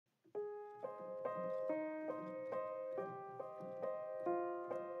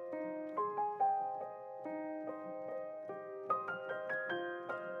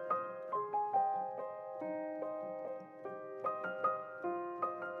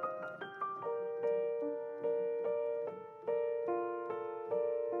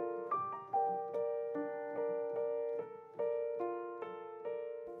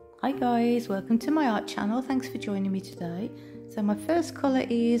Hi guys, welcome to my art channel. Thanks for joining me today. So my first colour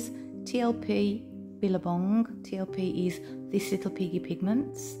is TLP Billabong. TLP is This Little Piggy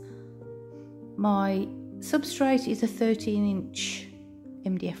Pigments. My substrate is a 13-inch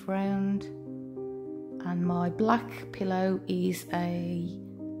MDF round, and my black pillow is a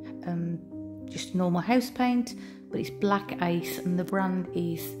just normal house paint, but it's Black Ace and the brand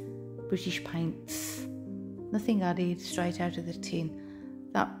is British Paints. Nothing added, straight out of the tin.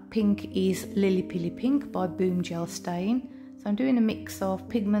 That pink is Lilly Pink by Boomgel stain. So I'm doing a mix of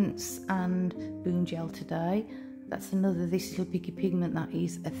pigments and Boomgel today. That's another This Little Piggy pigment, that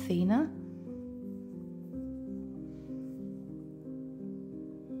is Athena.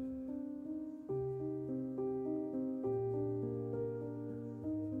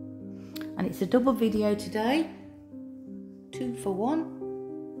 And it's a double video today, 2 for 1.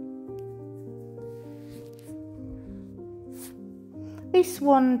 This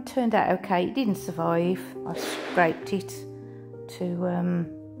one turned out okay. It didn't survive. I scraped it to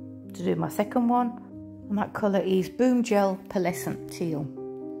do my second one, and that colour is Boomgel Pearlescent Teal.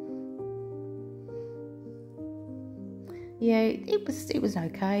 Yeah, it was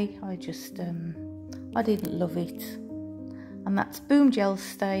okay. I just I didn't love it. And that's Boomgel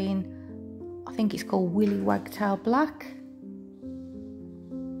stain. I think it's called Willie Wagtail Black.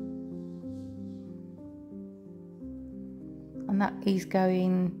 And that is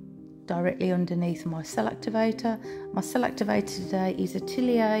going directly underneath my cell activator. My cell activator today is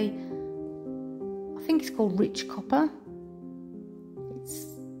Atelier, I think it's called Rich Copper. It's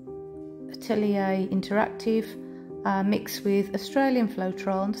Atelier Interactive, mixed with Australian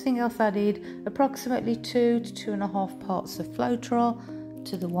Floetrol, and nothing else added. Approximately 2 to 2.5 parts of Floetrol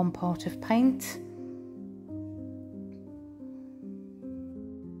to the 1 part of paint.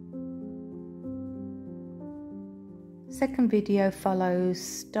 Second video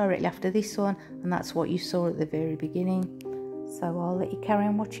follows directly after this one, and that's what you saw at the very beginning. So I'll let you carry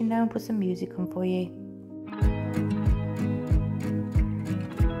on watching now and put some music on for you.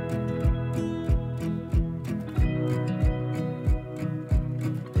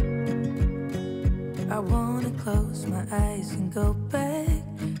 I wanna close my eyes and go back,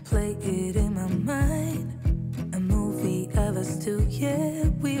 play it in my mind. A movie of us two, yeah,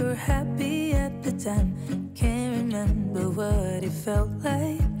 we were happy at the time. Can't remember what it felt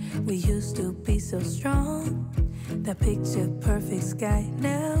like. We used to be so strong. That picture perfect sky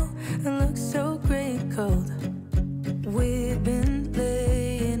now, it looks so grey and cold. We've been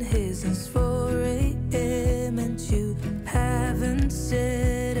laying here since 4 AM and you haven't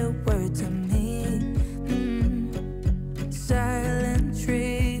said a word to me. Silent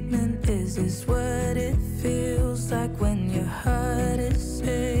treatment, is this what it feels like when your heart is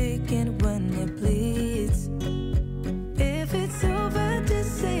aching, when it bleeds? If it's over,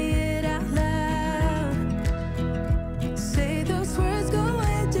 just say it out loud. Say those words, go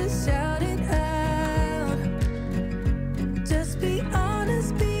ahead, just shout it out. Just be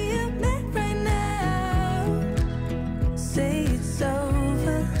honest, be a man right now. Say it's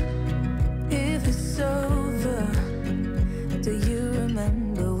over, if it's over. Do you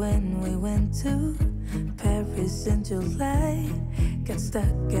remember when we went to Paris in July? Got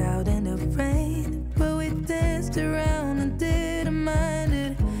stuck out in the rain, but we danced around and didn't mind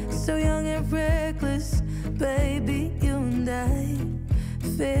it. So young and reckless, baby, you and I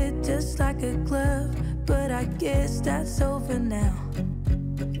fit just like a glove, but I guess that's over now.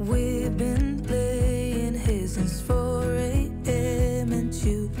 We've been laying here since 4 AM and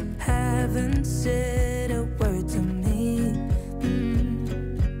you haven't said a word to me.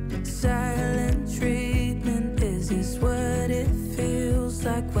 Silent treatment, is this what it feels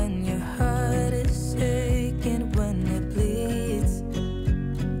like when your heart is aching, when it bleeds?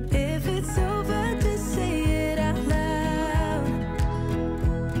 If it's over, just say it out loud.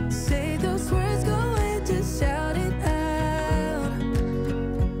 Say those words, go ahead, just shout it out.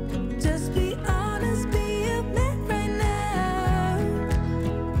 Just be honest, be a man right now.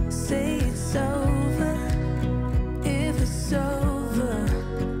 Say it's over, if it's over.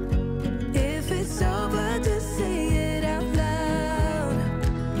 If it's over, just say it out loud.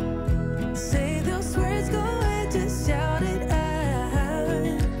 Say those words, go ahead, just shout it out.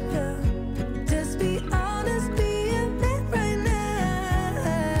 Just be honest, be a man right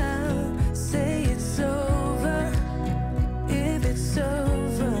now. Say it's over, if it's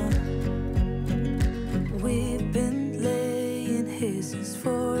over. We've been laying here since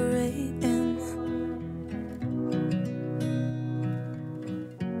 4 AM.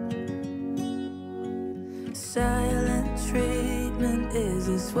 Silent treatment, is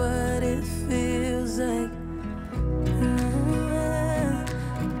this what it feels like?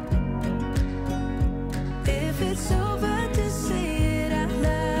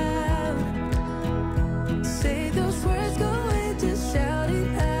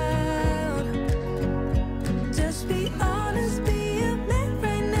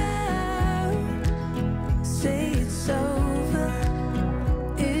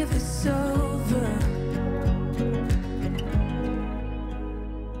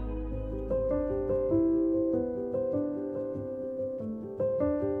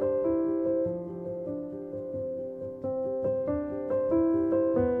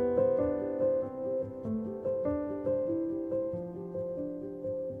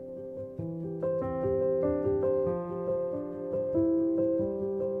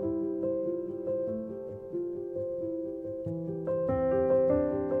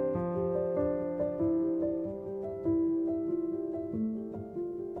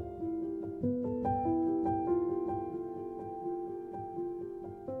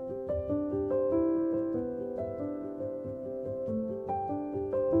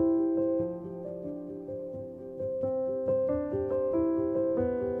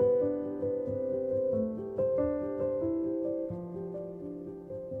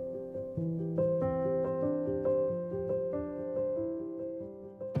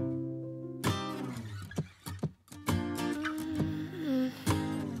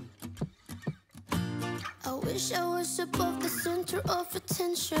 wish I was above the center of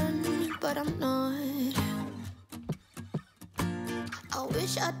attention, but I'm not. I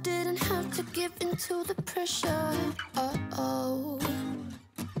wish I didn't have to give in to the pressure.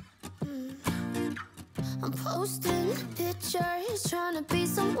 I'm posting pictures, trying to be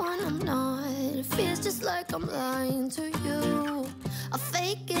someone I'm not. It feels just like I'm lying to you. I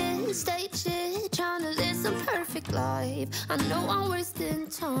fake it, stage it, trying to live some perfect life. I know I'm wasting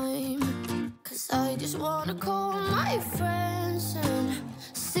time, cause I just wanna call my friends and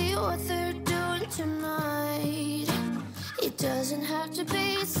see what they're doing tonight. It doesn't have to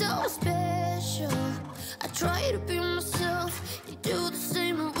be so special. I try to be myself, you do the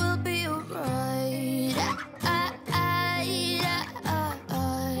same and we'll be alright.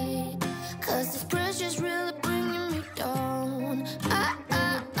 Cause this pressure's really bringing me down.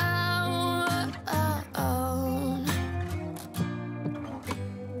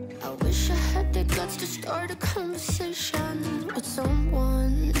 I wish I had the guts to start a conversation with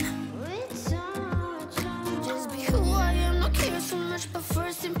someone. Just be who I am, not care so much about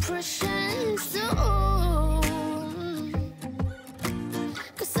first impressions.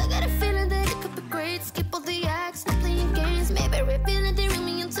 Cause I got a feeling that it could be great. Skip all the acts, not playing games. Maybe reveal it, ring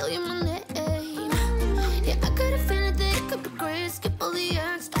me and tell you my name. Yeah, I got a feeling that it could be great. Skip all the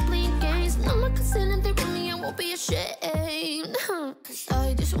acts, stop playing games. No more concealing, they ring me, I won't be ashamed. Cause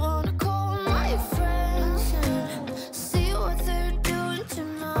I just wanna call my friends and see what they're doing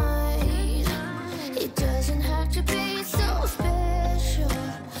tonight. It doesn't have to be so special.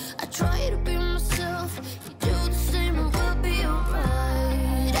 I try to be myself, you do the same and we'll be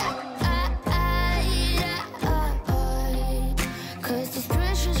alright. Cause this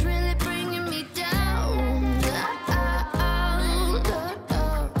pressure's really bringing me down.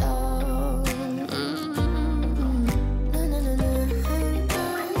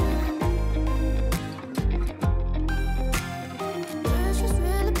 Pressure's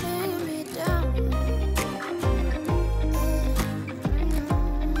really bringing me down.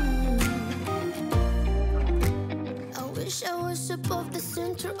 I wish I was above the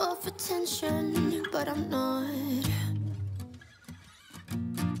center of attention, but I'm not.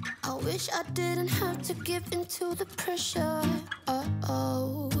 I wish I didn't have to give in to the pressure.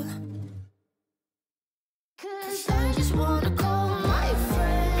 Cause I just wanna call my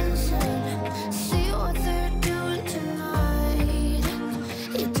friends and see what they're doing tonight.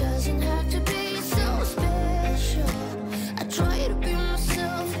 It doesn't have to be so special. I try to be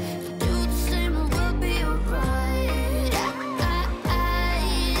myself, you do the same and we'll be alright.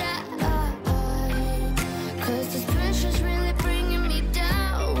 Cause this pressure's really bringing me down.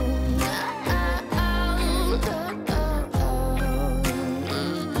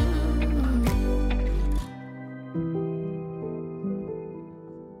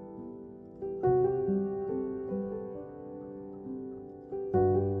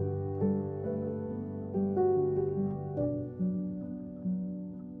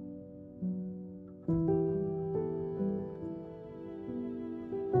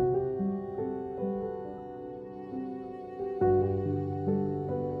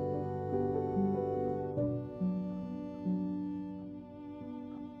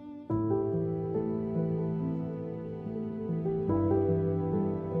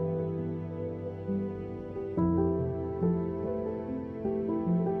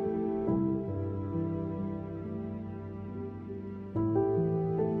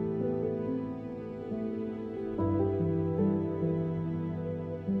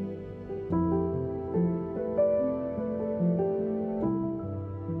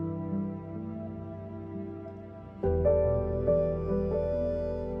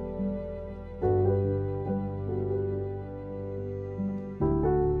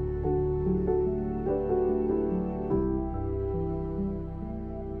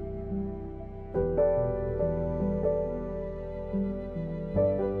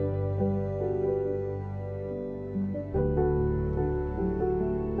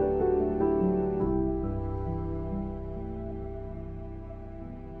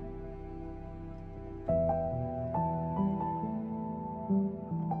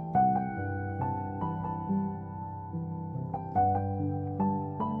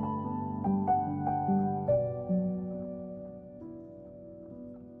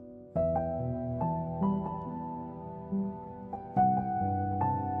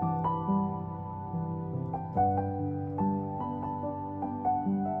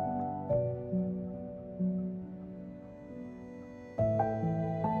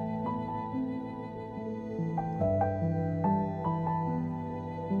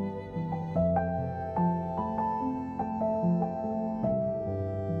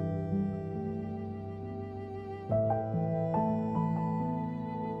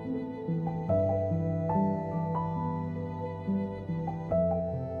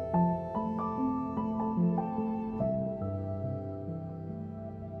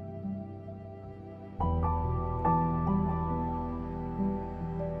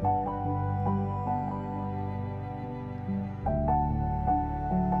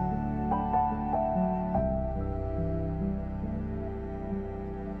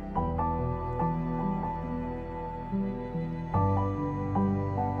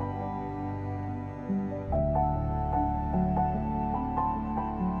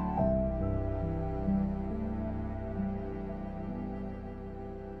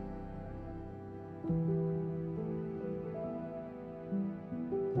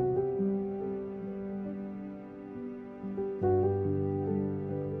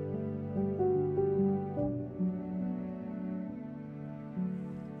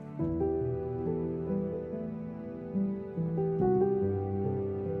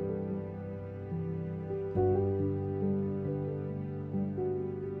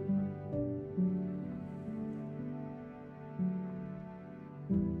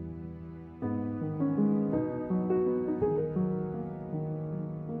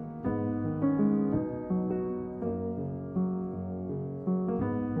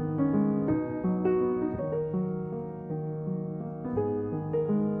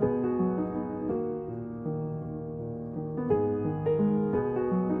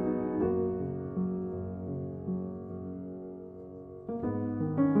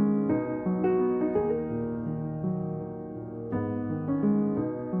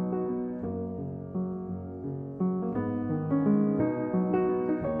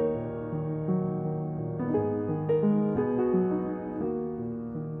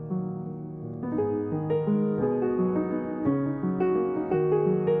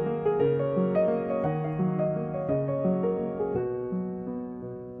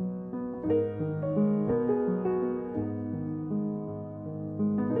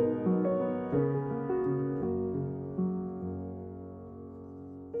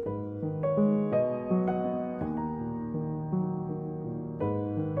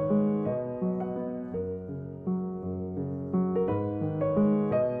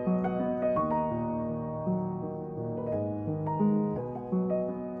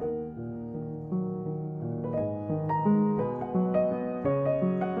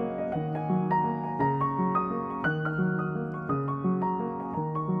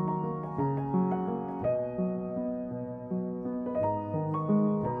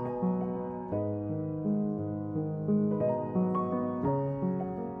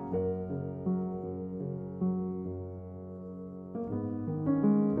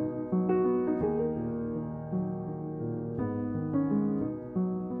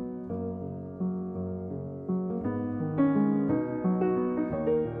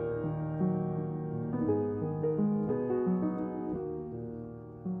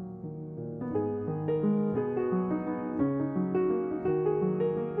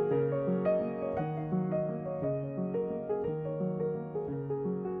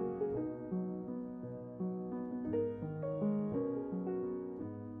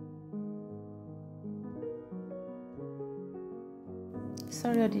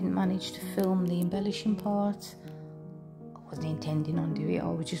 Sorry I didn't manage to film the embellishing part. I wasn't intending on doing it, I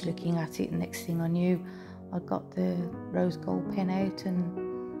was just looking at it, and next thing I knew I got the rose gold pen out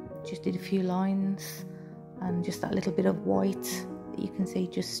and just did a few lines, and just that little bit of white that you can see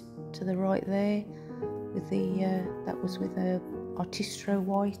just to the right there with the that was with a Artistro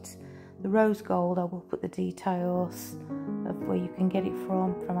white. The rose gold, I will put the details of where you can get it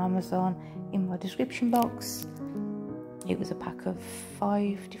from Amazon in my description box. It was a pack of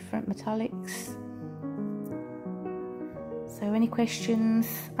 5 different metallics. So any questions,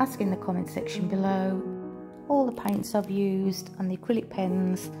 ask in the comment section below. All the paints I've used and the acrylic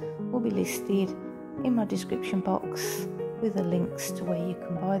pens will be listed in my description box with the links to where you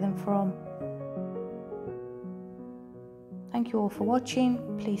can buy them from. Thank you all for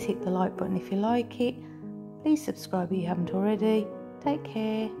watching. Please hit the like button if you like it. Please subscribe if you haven't already. Take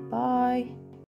care. Bye.